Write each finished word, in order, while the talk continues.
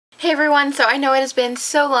Hey everyone, so I know it has been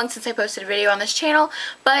so long since I posted a video on this channel,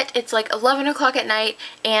 but it's like 11 o'clock at night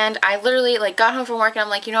and I literally got home from work and I'm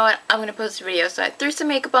like, you know what, I'm going to post a video. So I threw some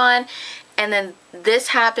makeup on and then this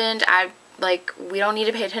happened. We don't need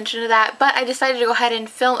to pay attention to that, but I decided to go ahead and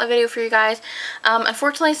film a video for you guys.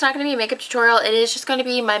 Unfortunately, it's not going to be a makeup tutorial. It is just going to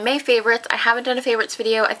be my May favorites. I haven't done a favorites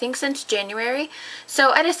video, I think, since January. So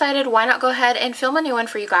I decided, why not go ahead and film a new one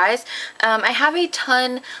for you guys. I have a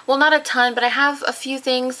ton, well, not a ton, but I have a few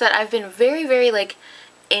things that I've been very,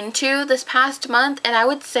 into this past month, and I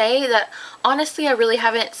would say that honestly I really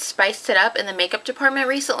haven't spiced it up in the makeup department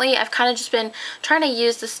recently. I've kind of just been trying to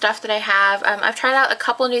use the stuff that I have. I've tried out a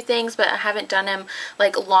couple new things, but I haven't done them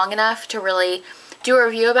long enough to really do a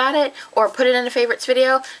review about it or put it in a favorites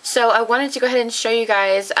video. So I wanted to go ahead and show you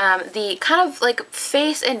guys the kind of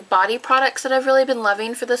face and body products that I've really been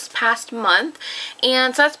loving for this past month.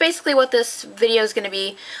 And so that's basically what this video is going to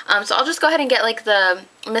be. So I'll just go ahead and get the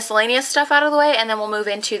miscellaneous stuff out of the way and then we'll move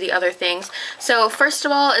into the other things. So first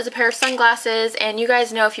of all is a pair of sunglasses, and you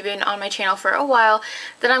guys know if you've been on my channel for a while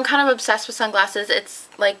that I'm kind of obsessed with sunglasses. It's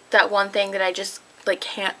that one thing that I just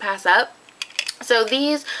can't pass up. So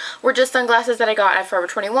these were just sunglasses that I got at Forever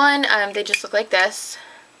 21. They just look like this.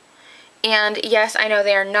 And yes, I know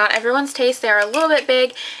they are not everyone's taste. They are a little bit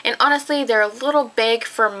big, and honestly they're a little big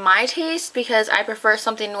for my taste because I prefer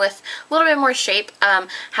something with a little bit more shape.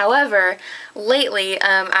 However, lately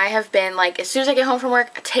I have been as soon as I get home from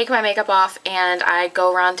work, I take my makeup off and I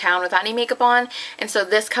go around town without any makeup on, and so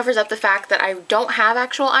this covers up the fact that I don't have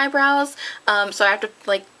actual eyebrows, so I have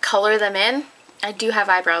to color them in. I do have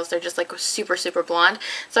eyebrows, they're just super blonde,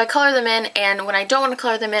 so I color them in, and when I don't want to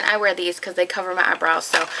color them in I wear these because they cover my eyebrows,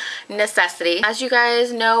 so necessity. As you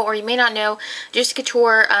guys know, or you may not know, Juicy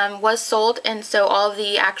Couture was sold, and so all of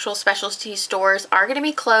the actual specialty stores are going to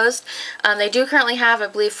be closed. They do currently have, I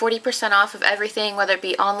believe, 40% off of everything, whether it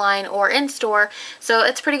be online or in store, so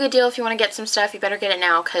it's a pretty good deal. If you want to get some stuff, you better get it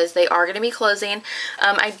now because they are going to be closing.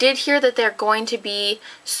 I did hear that they're going to be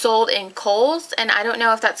sold in Kohl's, and I don't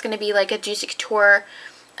know if that's going to be a Juicy Couture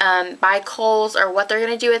by Kohl's or what they're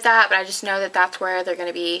going to do with that, but I just know that that's where they're going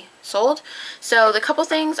to be sold. So the couple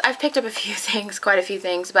things, I've picked up a few things, quite a few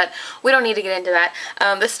things, but we don't need to get into that.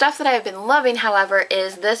 The stuff that I've been loving, however,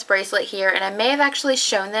 is this bracelet here, and I may have actually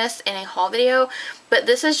shown this in a haul video, but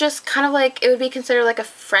this is just kind of it would be considered a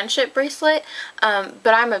friendship bracelet,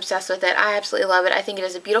 but I'm obsessed with it. I absolutely love it. I think it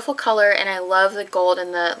is a beautiful color, and I love the gold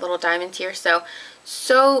and the little diamonds here,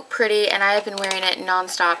 so pretty, and I have been wearing it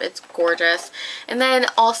non-stop. It's gorgeous. And then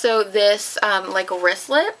also this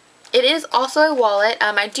wristlet. It is also a wallet.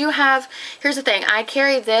 I do have, here's the thing, I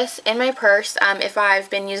carry this in my purse if I've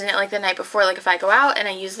been using it the night before. If I go out and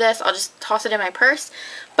I use this, I'll just toss it in my purse.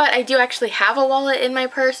 But I do actually have a wallet in my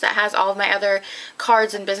purse that has all of my other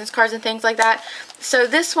cards and business cards and things like that. So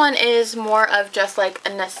this one is more of just a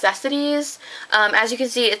necessities. As you can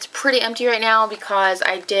see, it's pretty empty right now because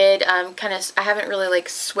I did I haven't really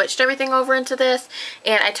switched everything over into this,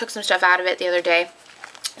 and I took some stuff out of it the other day.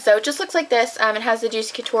 So it just looks like this. It has the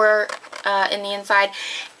Juicy Couture in the inside,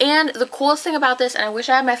 and the coolest thing about this, and I wish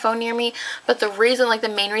I had my phone near me, but the reason, the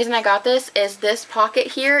main reason I got this is this pocket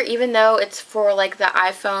here. Even though it's for the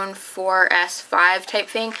iPhone 4S 5 type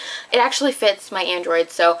thing, it actually fits my Android,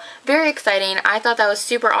 so very exciting. I thought that was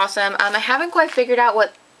super awesome. I haven't quite figured out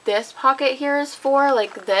what this pocket here is for,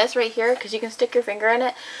 this right here, because you can stick your finger in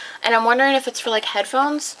it, and I'm wondering if it's for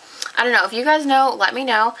headphones. I don't know. If you guys know, let me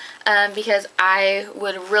know, because I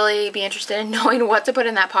would really be interested in knowing what to put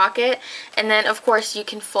in that pocket. And then of course you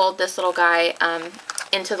can fold this little guy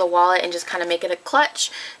into the wallet and just kind of make it a clutch.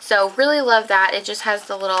 So really love that. It just has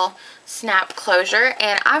the little snap closure,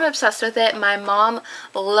 and I'm obsessed with it. My mom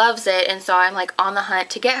loves it, and so I'm on the hunt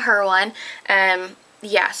to get her one.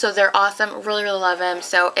 Yeah, so they're awesome. Really love them.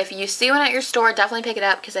 So if you see one at your store, definitely pick it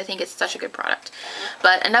up because I think it's such a good product.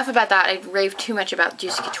 But enough about that. I raved too much about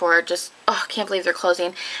Juicy Couture. Just, oh, can't believe they're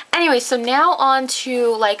closing. Anyway, so now on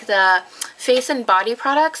to the face and body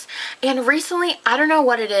products. And recently, I don't know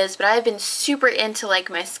what it is, but I've been super into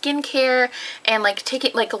my skincare and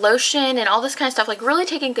taking lotion and all this kind of stuff. Really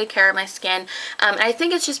taking good care of my skin. And I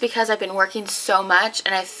think it's just because I've been working so much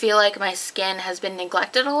and I feel like my skin has been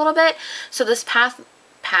neglected a little bit. So this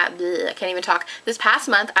I can't even talk. This past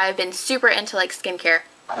month, I've been super into skincare.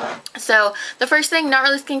 So the first thing, not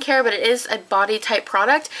really skincare, but it is a body type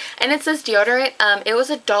product, and it's this deodorant. It was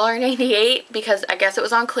 $1.98 because I guess it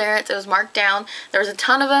was on clearance. It was marked down. There was a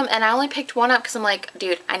ton of them, and I only picked one up because I'm like,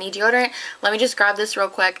 dude, I need deodorant. Let me just grab this real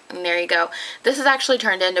quick, and there you go. This has actually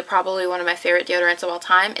turned into probably one of my favorite deodorants of all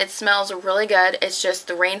time. It smells really good. It's just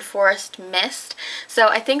the Rainforest Mist. So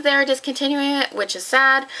I think they're discontinuing it, which is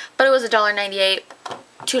sad, but it was $1.98.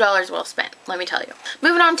 $2 well spent, let me tell you.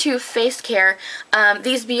 Moving on to face care.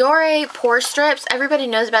 These Biore pore strips, everybody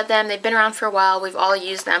knows about them. They've been around for a while. We've all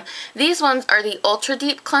used them. These ones are the ultra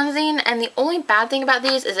deep cleansing, and the only bad thing about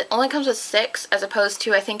these is it only comes with 6 as opposed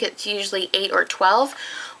to, I think it's usually 8 or 12,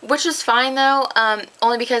 which is fine though,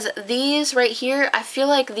 only because these right here, I feel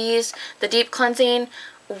like these, the deep cleansing,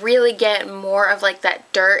 really get more of like that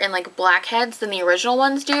dirt and like blackheads than the original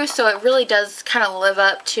ones do, so it really does kind of live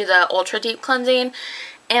up to the ultra deep cleansing.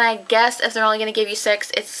 And I guess if they're only going to give you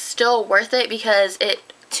 6, it's still worth it because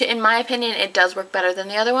in my opinion, it does work better than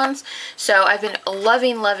the other ones. So I've been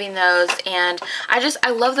loving those, and I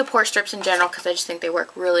love the pore strips in general because I just think they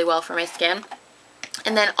work really well for my skin.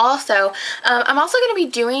 And then also, I'm also going to be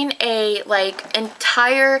doing a like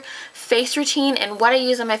entire face routine and what I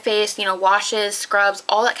use on my face, you know, washes, scrubs,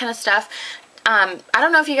 all that kind of stuff. I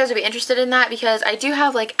don't know if you guys would be interested in that because I do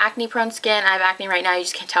have like acne prone skin. I have acne right now, you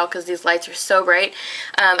just can't tell because these lights are so bright.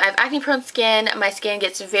 I have acne prone skin, my skin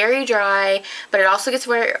gets very dry, but it also gets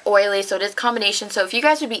very oily, so it is a combination. So if you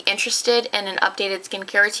guys would be interested in an updated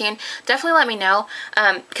skincare routine, definitely let me know,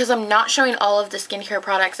 because I'm not showing all of the skincare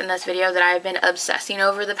products in this video that I've been obsessing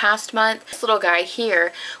over the past month. This little guy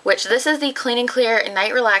here, which this is the Clean and Clear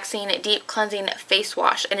Night Relaxing Deep Cleansing Face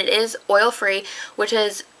Wash, and it is oil free, which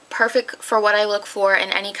is perfect for what I look for in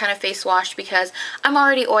any kind of face wash because I'm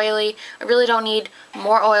already oily. I really don't need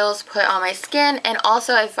more oils put on my skin, and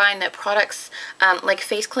also I find that products like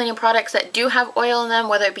face cleaning products that do have oil in them,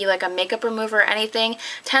 whether it be like a makeup remover or anything,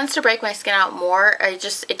 tends to break my skin out more.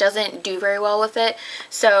 It doesn't do very well with it.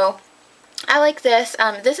 So I like this.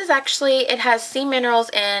 This is actually, it has sea minerals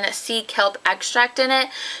and sea kelp extract in it,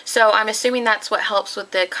 so I'm assuming that's what helps with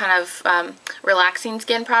the kind of relaxing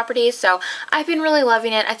skin properties. So I've been really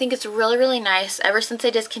loving it. I think it's really nice. Ever since I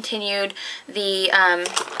discontinued the,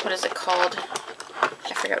 what is it called?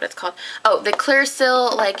 I forget what it's called. Oh, the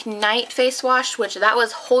Clearasil like night face wash, which that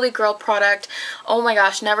was holy grail product. Oh my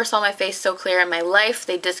gosh, never saw my face so clear in my life.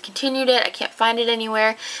 They discontinued it. I can't find it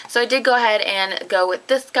anywhere. So I did go ahead and go with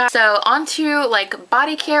this guy. So on to like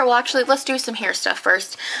body care. Well, actually, let's do some hair stuff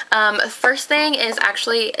first. First thing is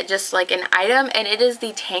actually just like an item, and it is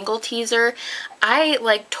the Tangle teezer. I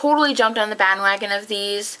like totally jumped on the bandwagon of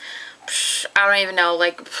these, I don't even know,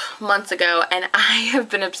 like months ago, and I have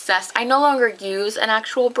been obsessed. I no longer use an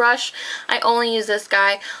actual brush. I only use this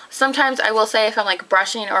guy. Sometimes I will say if I'm like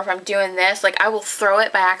brushing or if I'm doing this, like I will throw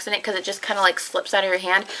it by accident because it just kind of like slips out of your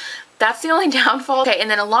hand. That's the only downfall. Okay, and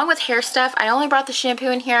then along with hair stuff, I only brought the shampoo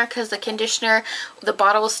in here because the conditioner, the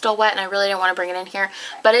bottle was still wet and I really didn't want to bring it in here.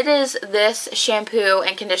 But it is this shampoo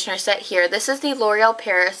and conditioner set here. This is the L'Oreal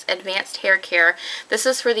Paris Advanced Hair Care. This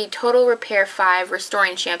is for the Total Repair 5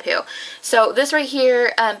 Restoring Shampoo. So this right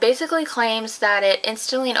here basically claims that it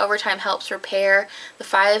instantly and over time helps repair the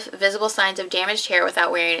 5 visible signs of damaged hair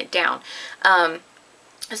without wearing it down.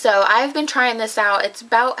 So I've been trying this out. It's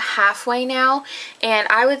about halfway now, and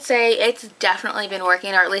I would say it's definitely been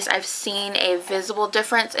working, or at least I've seen a visible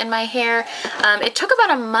difference in my hair. It took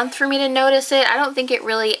about a month for me to notice it. I don't think it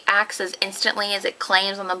really acts as instantly as it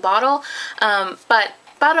claims on the bottle, but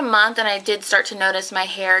about a month, and I did start to notice my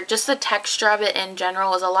hair, just the texture of it in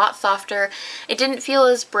general was a lot softer. It didn't feel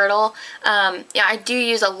as brittle. Yeah, I do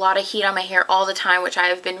use a lot of heat on my hair all the time, which I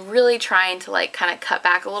have been really trying to like kind of cut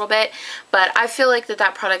back a little bit, but I feel like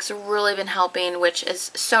that product's really been helping, which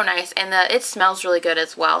is so nice, and it smells really good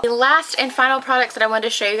as well. The last and final products that I wanted to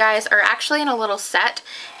show you guys are actually in a little set,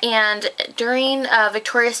 and during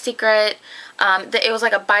Victoria's Secret, it was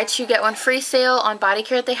like a buy 2 get 1 free sale on body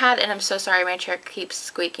care that they had, and I'm so sorry my chair keeps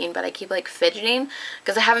squeaking, but I keep like fidgeting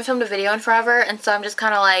because I haven't filmed a video in forever, and so I'm just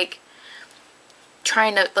kind of like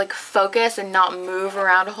trying to like focus and not move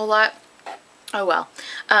around a whole lot. Oh well.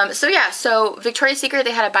 So yeah, so Victoria's Secret,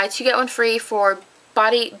 they had a buy 2 get 1 free for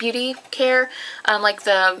beauty care, like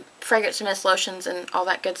the fragrance mist, lotions, and all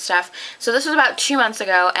that good stuff. So this was about 2 months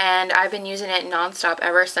ago, and I've been using it non-stop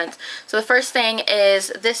ever since. So the first thing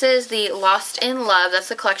is, this is the Lost in Love. That's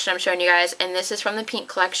the collection I'm showing you guys, and this is from the pink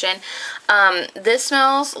collection. This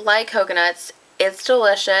smells like coconuts. It's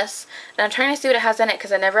delicious, and I'm trying to see what it has in it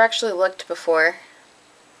because I never actually looked before.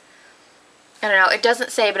 I don't know, it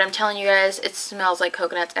doesn't say, but I'm telling you guys, it smells like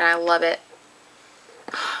coconuts, and I love it.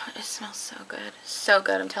 It smells so good. So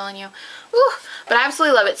good, I'm telling you. Woo! But I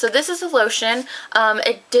absolutely love it. So this is a lotion.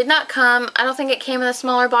 It did not come, I don't think it came in a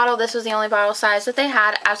smaller bottle. This was the only bottle size that they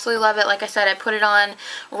had. Absolutely love it. Like I said, I put it on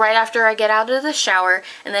right after I get out of the shower.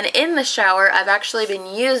 And then in the shower, I've actually been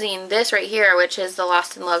using this right here, which is the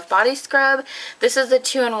Lost in Love Body Scrub. This is the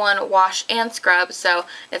 2-in-1 wash and scrub, so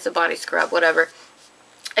it's a body scrub, whatever.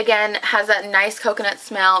 Again, has that nice coconut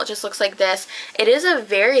smell. It just looks like this. It is a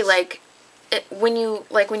very like when you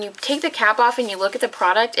take the cap off and you look at the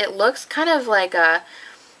product, it looks kind of like a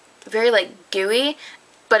very like gooey,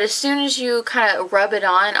 but as soon as you kind of rub it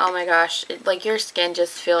on, oh my gosh, like your skin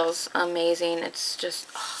just feels amazing. It's just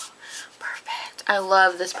perfect. I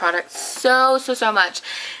love this product so much.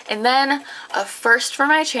 And then a first for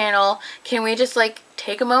my channel, can we just like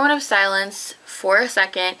take a moment of silence for a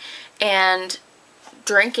second and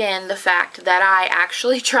drink in the fact that I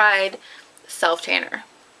actually tried self-tanner.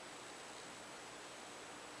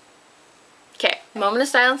 Okay, moment of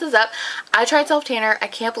silence is up. I tried self-tanner. I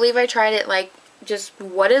can't believe I tried it. Like, just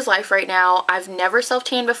what is life right now? I've never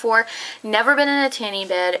self-tanned before, never been in a tanning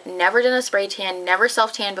bed, never done a spray tan, never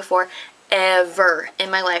self-tanned before, ever in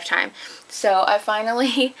my lifetime. So I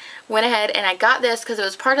finally went ahead and I got this because it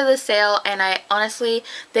was part of the sale, and I honestly,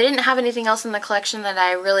 they didn't have anything else in the collection that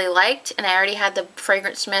I really liked, and I already had the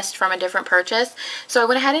fragrance mist from a different purchase, so I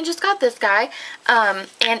went ahead and just got this guy.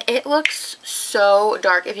 And it looks so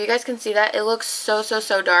dark. If you guys can see that, it looks so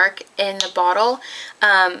dark in the bottle.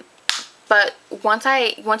 But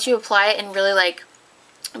once you apply it and really like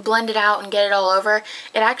blend it out and get it all over,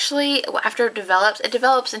 it actually, after it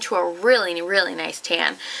develops into a really nice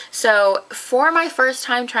tan. So for my first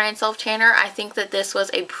time trying self-tanner, I think that this was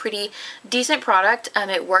a pretty decent product.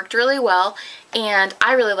 It worked really well and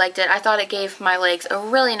I really liked it. I thought it gave my legs a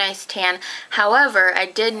really nice tan. However, I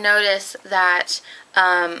did notice that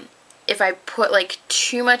if I put like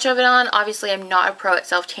too much of it on, obviously I'm not a pro at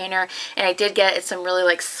self-tanner, and I did get some really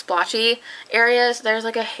like splotchy areas. There's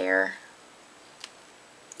like a hair.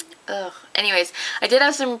 Ugh. Anyways, I did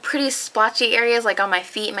have some pretty splotchy areas like on my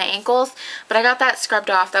feet and my ankles, but I got that scrubbed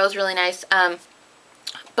off. That was really nice.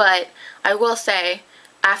 But I will say,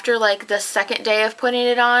 after like the second day of putting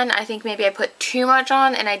it on, I think maybe I put too much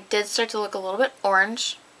on and I did start to look a little bit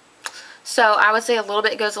orange. So I would say a little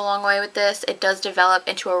bit goes a long way with this. It does develop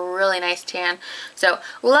into a really nice tan. So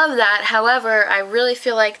love that. However, I really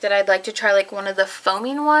feel like that I'd like to try like one of the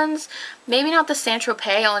foaming ones. Maybe not the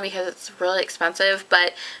Saint-Tropez, only because it's really expensive,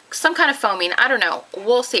 but some kind of foaming. I don't know.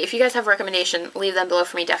 We'll see. If you guys have a recommendation, leave them below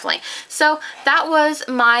for me, definitely. So that was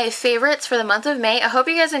my favorites for the month of May. I hope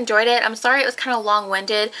you guys enjoyed it. I'm sorry it was kind of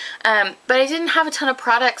long-winded, but I didn't have a ton of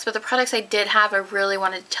products, but the products I did have I really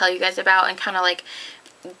wanted to tell you guys about and kind of like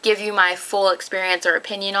give you my full experience or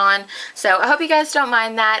opinion on. So I hope you guys don't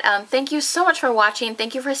mind that. Thank you so much for watching.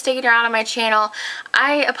 Thank you for sticking around on my channel.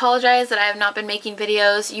 I apologize that I have not been making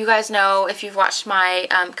videos. You guys know, if you've watched my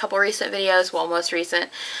couple recent videos, well, most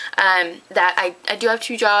recent, that I do have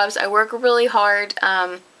 2 jobs. I work really hard.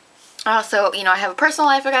 Also, you know, I have a personal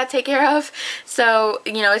life I gotta take care of, so,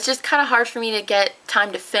 you know, it's just kind of hard for me to get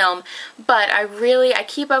time to film, but I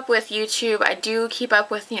keep up with YouTube. I do keep up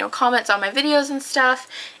with, you know, comments on my videos and stuff,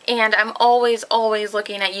 and I'm always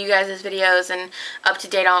looking at you guys' videos and up to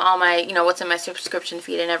date on all my, you know, what's in my subscription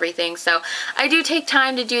feed and everything. So I do take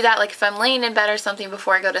time to do that, like if I'm laying in bed or something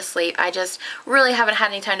before I go to sleep. I just really haven't had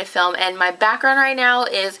any time to film, and my background right now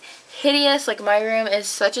is hideous. Like, my room is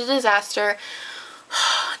such a disaster.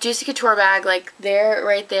 Juicy Couture bag, like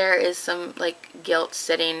right there is some like guilt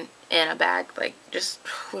sitting in a bag. Like, just,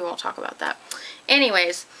 we won't talk about that.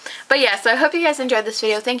 Anyways, but yeah, so I hope you guys enjoyed this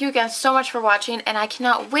video. Thank you again so much for watching, and I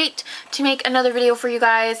cannot wait to make another video for you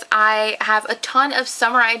guys. I have a ton of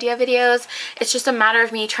summer idea videos. It's just a matter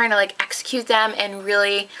of me trying to like execute them and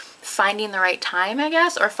really finding the right time, I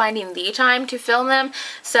guess, or finding the time to film them.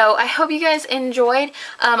 So I hope you guys enjoyed.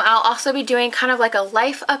 I'll also be doing kind of like a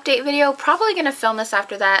life update video. Probably gonna film this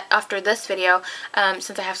after this video,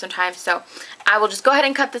 since I have some time. So I will just go ahead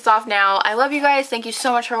and cut this off now. I love you guys. Thank you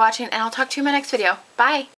so much for watching, and I'll talk to you in my next video. Bye!